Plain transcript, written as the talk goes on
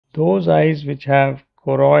Those eyes which have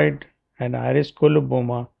choroid and iris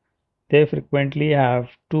coloboma, they frequently have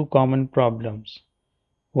two common problems.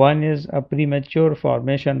 One is a premature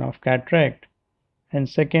formation of cataract, and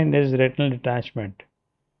second is retinal detachment.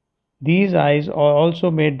 These eyes are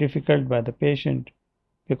also made difficult by the patient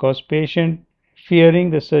because patient fearing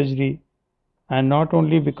the surgery, and not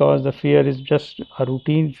only because the fear is just a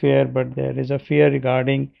routine fear, but there is a fear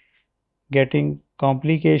regarding getting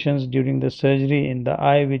complications during the surgery in the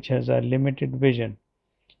eye which has a limited vision.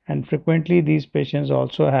 And frequently these patients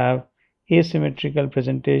also have asymmetrical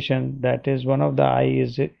presentation, that is one of the eye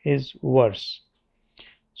is worse.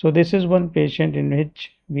 So this is one patient in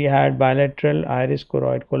which we had bilateral iris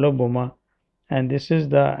choroid coloboma, and this is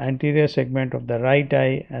the anterior segment of the right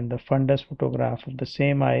eye and the fundus photograph of the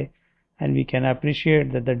same eye, and we can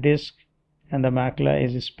appreciate that the disc and the macula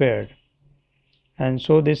is spared. And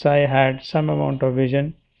so this eye had some amount of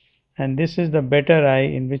vision, and this is the better eye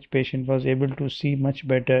in which patient was able to see much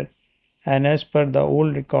better, and as per the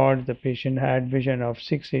old records the patient had vision of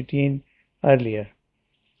 618 earlier.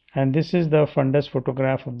 And this is the fundus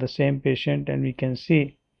photograph of the same patient, and we can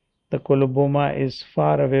see the coloboma is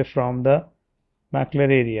far away from the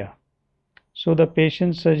macular area. So the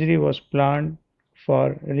patient's surgery was planned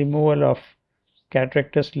for removal of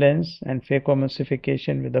cataractous lens, and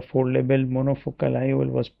phacoemulsification with a foldable monofocal IOL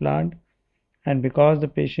was planned. And because the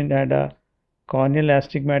patient had a corneal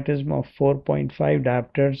astigmatism of 4.5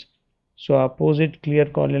 diopters, so opposite clear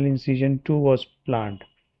corneal incision 2 was planned.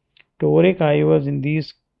 Toric IOLs in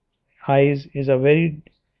these eyes is a very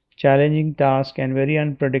challenging task and very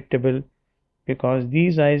unpredictable, because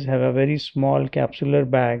these eyes have a very small capsular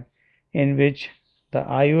bag in which the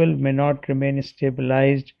IOL may not remain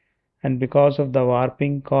stabilized, and because of the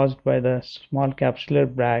warping caused by the small capsular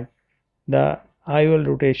bag, the IOL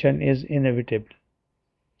rotation is inevitable.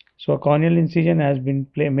 So a corneal incision has been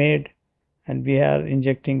made, and we are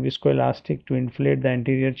injecting viscoelastic to inflate the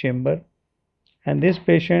anterior chamber. And this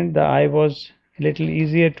patient, the eye was a little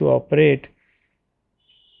easier to operate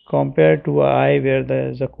compared to an eye where there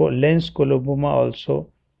is a lens coloboma also,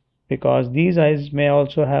 because these eyes may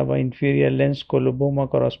also have an inferior lens coloboma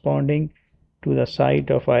corresponding to the site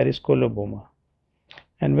of iris coloboma.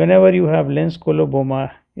 And whenever you have lens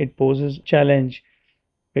coloboma, it poses challenge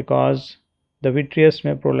because the vitreous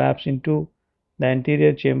may prolapse into the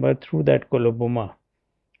anterior chamber through that coloboma,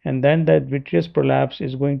 and then that vitreous prolapse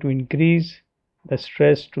is going to increase the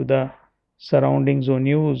stress to the surrounding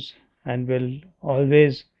zonules and will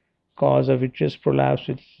always cause a vitreous prolapse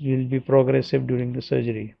which will be progressive during the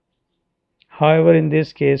surgery. However, in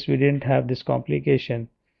this case we didn't have this complication,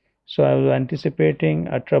 so I was anticipating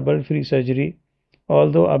a trouble-free surgery,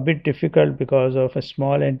 although a bit difficult because of a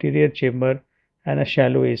small anterior chamber and a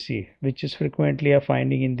shallow AC, which is frequently a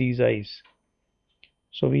finding in these eyes.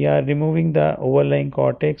 So we are removing the overlying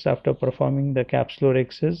cortex after performing the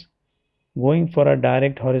capsulorhexis, going for a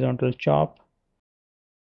direct horizontal chop.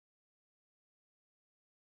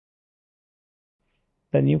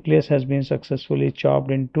 The nucleus has been successfully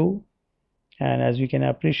chopped in two, and as we can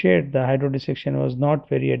appreciate, the hydrodissection was not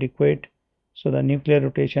very adequate, so the nuclear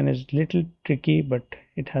rotation is little tricky, but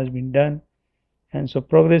it has been done. And so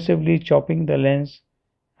progressively chopping the lens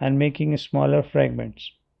and making smaller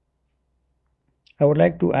fragments. I would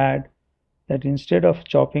like to add that instead of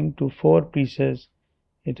chopping to 4 pieces,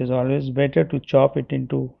 it is always better to chop it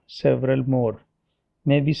into several more,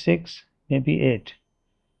 maybe 6, maybe 8,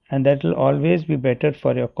 and that will always be better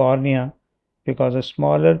for your cornea, because a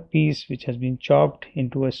smaller piece which has been chopped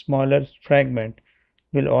into a smaller fragment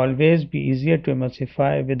will always be easier to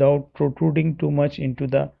emulsify without protruding too much into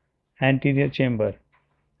the anterior chamber,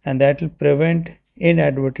 and that will prevent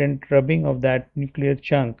inadvertent rubbing of that nuclear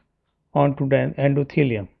chunk onto the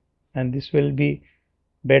endothelium, and this will be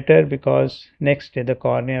better because next day the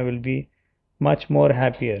cornea will be much more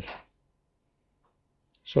happier.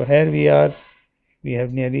 So here we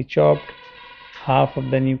have nearly chopped half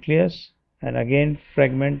of the nucleus, and again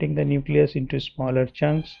fragmenting the nucleus into smaller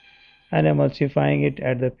chunks and emulsifying it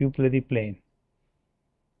at the pupillary plane.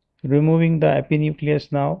 Removing the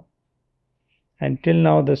epinucleus now, and till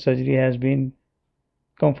now the surgery has been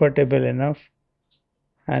comfortable enough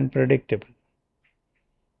and predictable.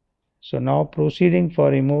 So now proceeding for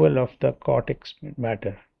removal of the cortex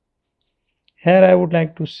matter. Here I would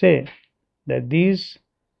like to say that these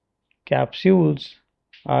capsules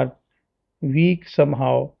are weak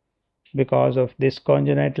somehow because of this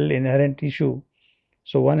congenital inherent issue.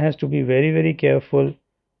 So one has to be very careful,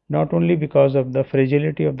 not only because of the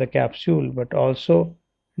fragility of the capsule, but also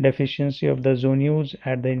deficiency of the zonules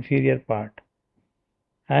at the inferior part.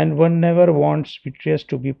 And one never wants vitreous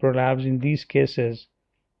to be prolapsed in these cases,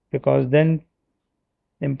 because then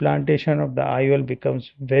implantation of the IOL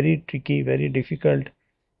becomes very tricky, very difficult,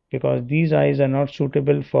 because these eyes are not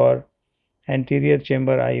suitable for anterior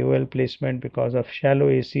chamber IOL placement because of shallow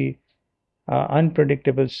AC,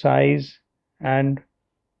 unpredictable size, and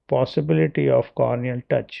possibility of corneal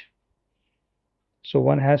touch. So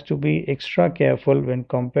one has to be extra careful when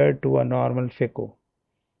compared to a normal phaco.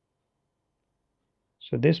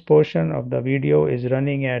 So this portion of the video is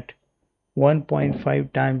running at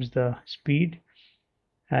 1.5 times the speed,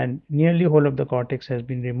 and nearly whole of the cortex has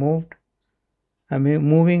been removed. I'm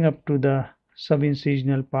moving up to the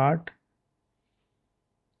subincisional part,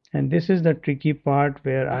 and this is the tricky part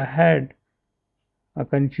where I had a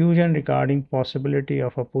confusion regarding possibility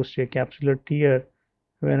of a posterior capsular tear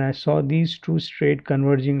when I saw these two straight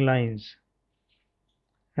converging lines,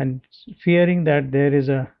 and fearing that there is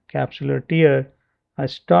a capsular tear, I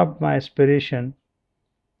stopped my aspiration,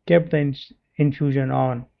 kept the infusion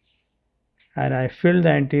on, and I filled the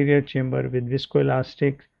anterior chamber with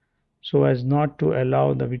viscoelastic so as not to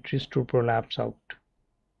allow the vitreous to prolapse out.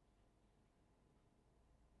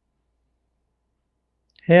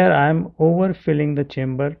 Here I am overfilling the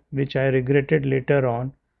chamber, which I regretted later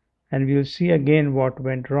on, and we will see again what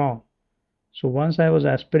went wrong. So once I was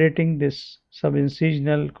aspirating this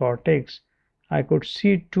subincisional cortex, I could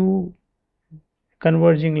see two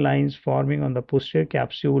converging lines forming on the posterior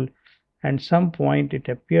capsule, and some point it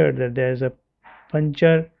appeared that there is a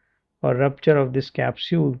puncture or rupture of this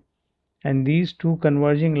capsule, and these two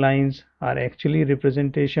converging lines are actually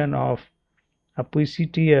representation of a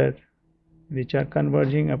PC tear which are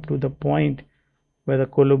converging up to the point where the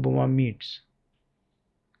coloboma meets.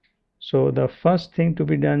 So the first thing to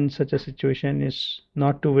be done in such a situation is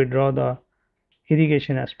not to withdraw the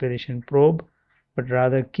irrigation aspiration probe, but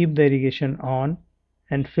rather keep the irrigation on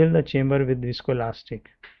and fill the chamber with viscoelastic.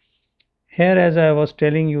 Here, as I was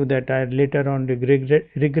telling you, that I later on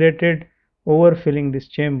regretted overfilling this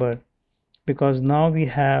chamber, because now we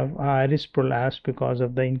have iris prolapse because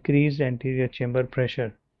of the increased anterior chamber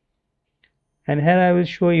pressure. And here I will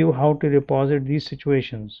show you how to reposit these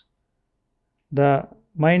situations.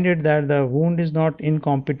 Minded that the wound is not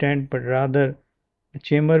incompetent, but rather the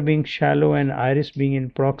chamber being shallow and iris being in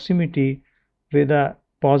proximity with a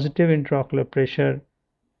positive intraocular pressure,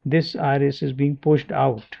 this iris is being pushed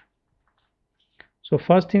out. So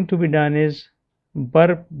first thing to be done is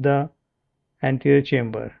burp the anterior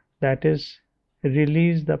chamber, that is,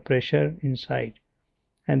 release the pressure inside,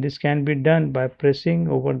 and this can be done by pressing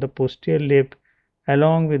over the posterior lip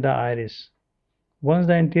along with the iris. Once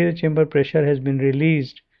the anterior chamber pressure has been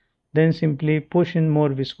released, then simply push in more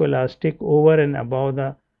viscoelastic over and above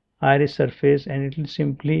the iris surface, and it will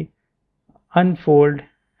simply unfold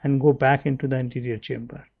and go back into the anterior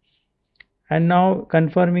chamber. And now,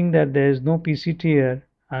 confirming that there is no PC tear,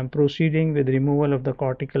 I am proceeding with removal of the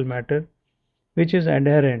cortical matter, which is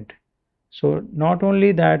adherent. So not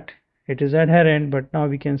only that it is adherent, but now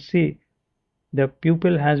we can see the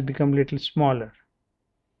pupil has become little smaller.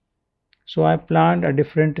 So I planned a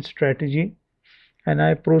different strategy, and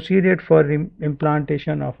I proceeded for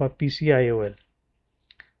implantation of a PCIOL.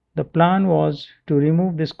 The plan was to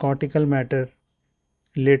remove this cortical matter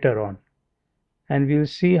later on, and we will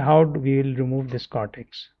see how we will remove this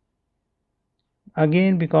cortex.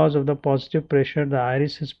 Again, because of the positive pressure, the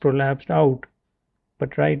iris is prolapsed out,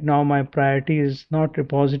 but right now my priority is not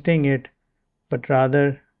repositing it, but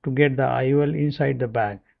rather to get the IOL inside the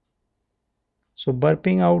bag. So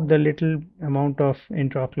burping out the little amount of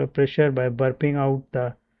intraocular pressure by burping out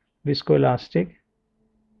the viscoelastic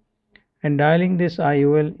and dialing this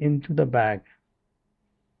IOL into the bag.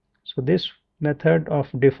 So this method of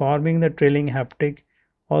deforming the trailing haptic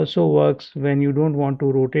also works when you don't want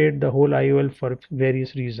to rotate the whole IOL for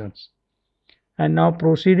various reasons. And now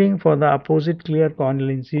proceeding for the opposite clear corneal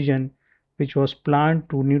incision, which was planned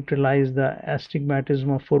to neutralize the astigmatism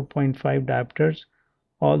of 4.5 diopters,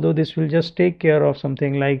 although this will just take care of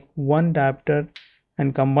something like 1 diopter,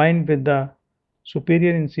 and combined with the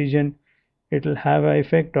superior incision, it will have an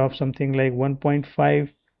effect of something like 1.5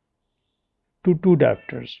 to 2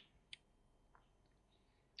 diopters.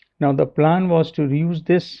 Now the plan was to use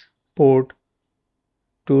this port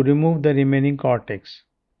to remove the remaining cortex,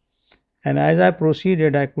 and as I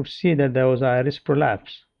proceeded I could see that there was iris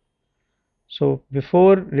prolapse. So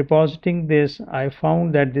before repositing this, I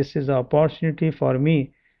found that this is an opportunity for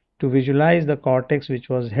me to visualize the cortex which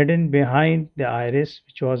was hidden behind the iris,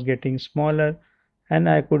 which was getting smaller, and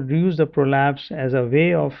I could use the prolapse as a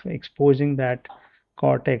way of exposing that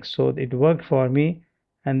cortex. So it worked for me,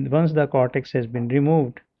 and once the cortex has been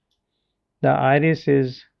removed, the iris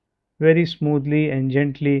is very smoothly and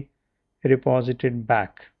gently reposited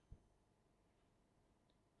back.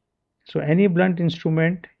 So any blunt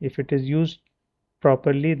instrument, if it is used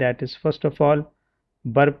properly, that is first of all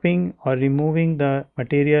burping or removing the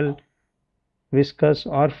material, viscous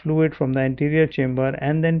or fluid from the anterior chamber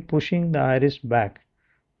and then pushing the iris back.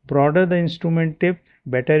 Broader the instrument tip,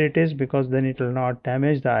 better it is, because then it will not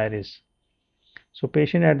damage the iris. So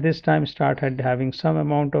patient at this time started having some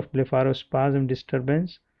amount of blepharospasm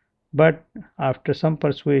disturbance, but after some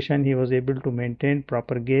persuasion he was able to maintain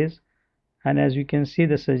proper gaze, and as you can see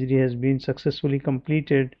the surgery has been successfully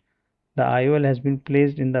completed. The IOL has been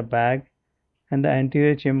placed in the bag and the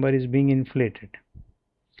anterior chamber is being inflated.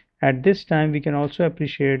 At this time we can also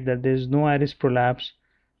appreciate that there is no iris prolapse,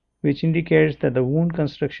 which indicates that the wound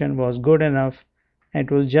construction was good enough and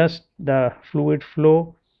it was just the fluid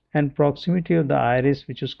flow and proximity of the iris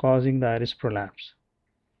which is causing the iris prolapse.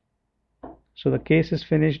 So the case is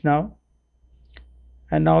finished now,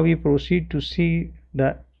 and now we proceed to see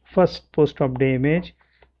the first post-op day image,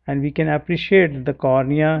 and we can appreciate that the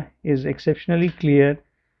cornea is exceptionally clear.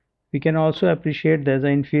 We can also appreciate there is an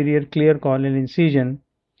inferior clear corneal incision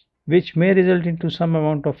which may result into some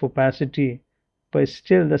amount of opacity, but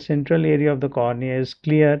still the central area of the cornea is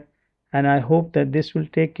clear, and I hope that this will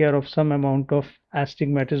take care of some amount of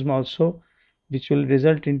astigmatism also, which will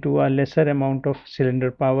result into a lesser amount of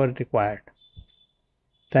cylinder power required.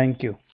 Thank you.